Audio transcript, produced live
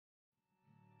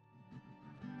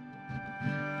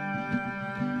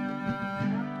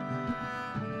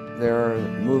There are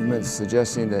movements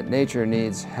suggesting that nature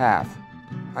needs half.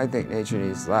 I think nature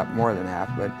needs a lot more than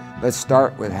half, but let's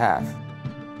start with half.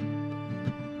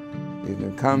 You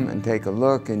can come and take a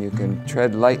look and you can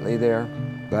tread lightly there,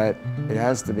 but it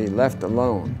has to be left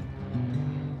alone.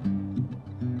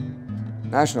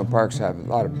 National parks have a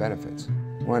lot of benefits.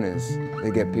 One is they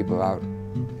get people out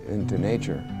into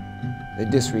nature. They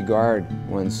disregard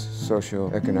one's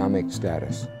socioeconomic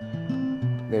status.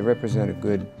 They represent a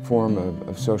good form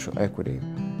of social equity.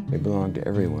 They belong to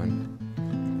everyone.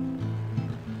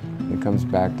 It comes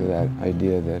back to that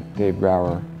idea that Dave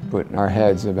Brower put in our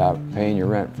heads about paying your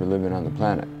rent for living on the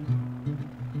planet.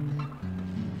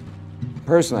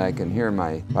 Personally, I can hear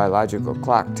my biological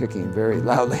clock ticking very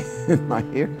loudly in my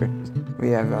ears.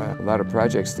 We have a lot of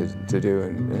projects to do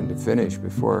and to finish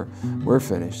before we're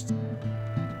finished.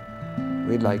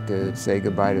 We'd like to say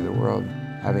goodbye to the world,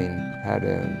 having had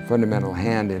a fundamental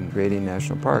hand in creating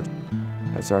national parks.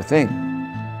 That's our thing.